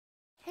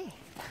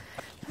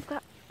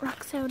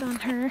Roxy's out on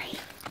her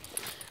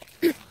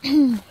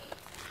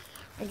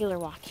regular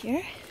walk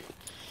here.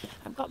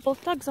 I've got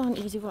both dogs on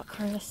easy walk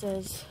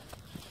harnesses.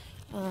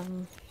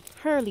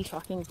 Her leash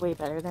walking is way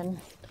better than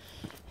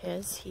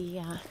his.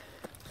 He's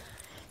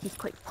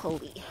quite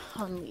pulley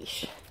on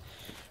leash,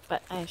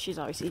 but she's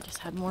obviously just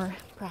had more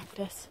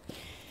practice.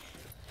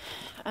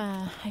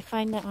 I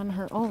find that on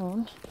her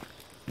own,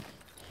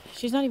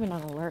 she's not even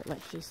on alert.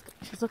 Like she's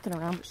looking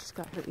around, but she's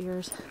got her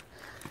ears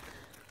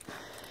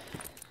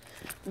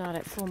not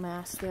at full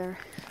mast. They're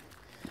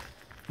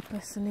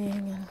listening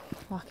and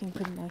walking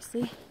pretty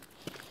nicely.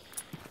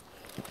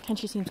 And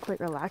she seems quite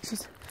relaxed.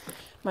 She's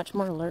much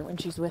more alert when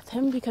she's with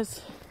him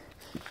because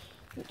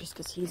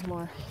he's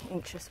more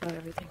anxious about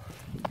everything.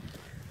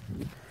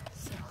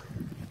 So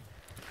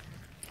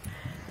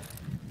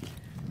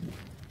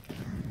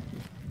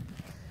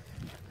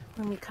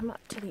when we come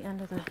up to the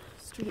end of the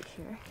street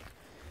here,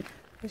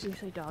 there's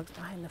usually dogs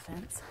behind the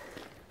fence.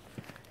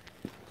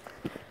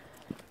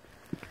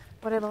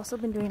 What I've also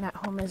been doing at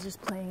home is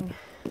just playing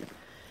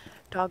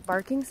dog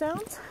barking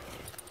sounds.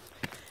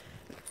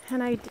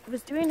 And I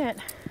was doing it,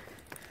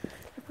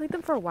 I played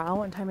them for a while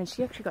one time, and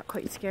she actually got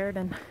quite scared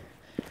and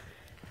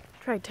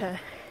tried to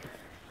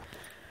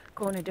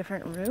go in a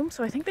different room.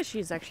 So I think that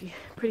she's actually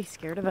pretty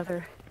scared of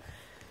other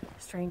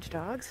strange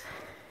dogs.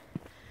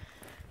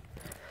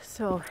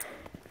 So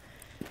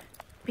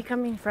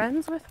becoming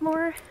friends with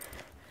more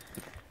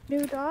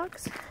new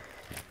dogs.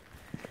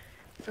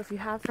 So if you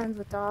have friends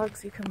with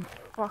dogs you can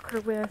walk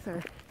her with,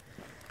 or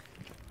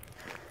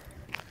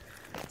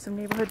some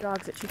neighborhood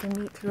dogs that you can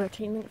meet through a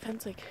chain link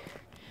fence, like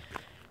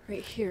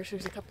right here. So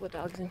there's a couple of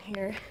dogs in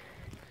here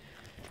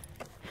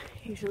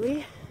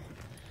usually,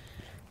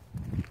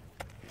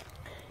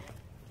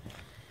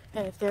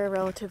 and if they're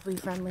relatively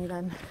friendly,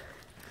 then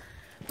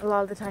a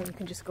lot of the time you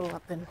can just go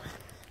up and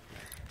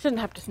shouldn't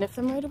have to sniff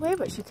them right away,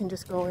 but you can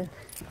just go and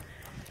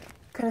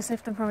kind of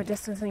sniff them from a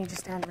distance, and you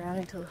just stand around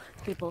until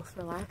they both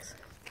relax.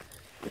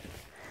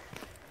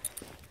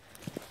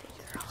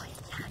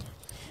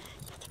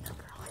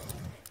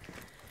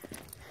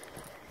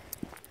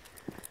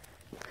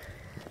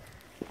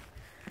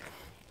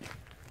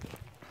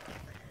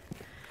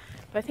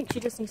 But I think she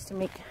just needs to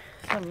make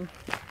some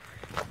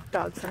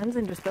dog friends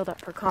and just build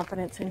up her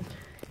confidence in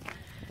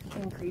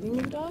greeting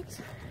new dogs.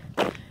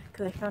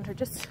 Because I found her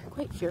just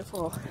quite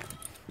fearful.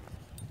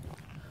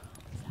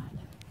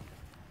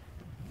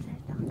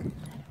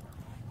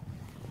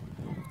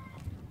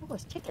 Oh,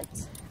 it's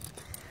chickens.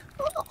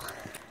 Oh,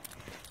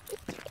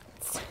 it's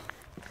chickens.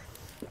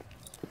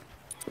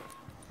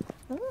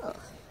 Oh,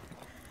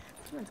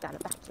 someone's got a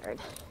backyard.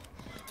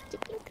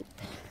 Chicken coop.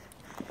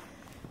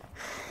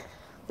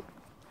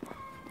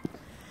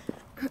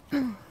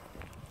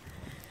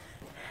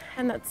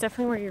 And that's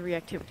definitely where your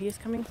reactivity is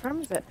coming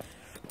from, is that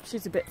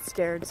she's a bit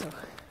scared, so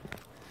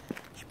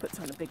she puts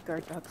on a big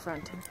guard dog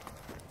front and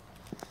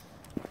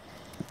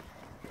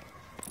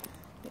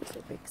makes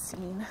a big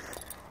scene.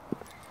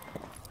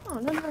 Oh,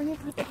 none of our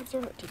neighborhood dogs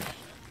are out today.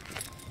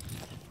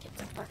 Get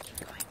some barking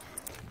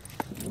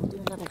going. We'll do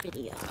another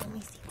video. Let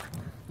me see one.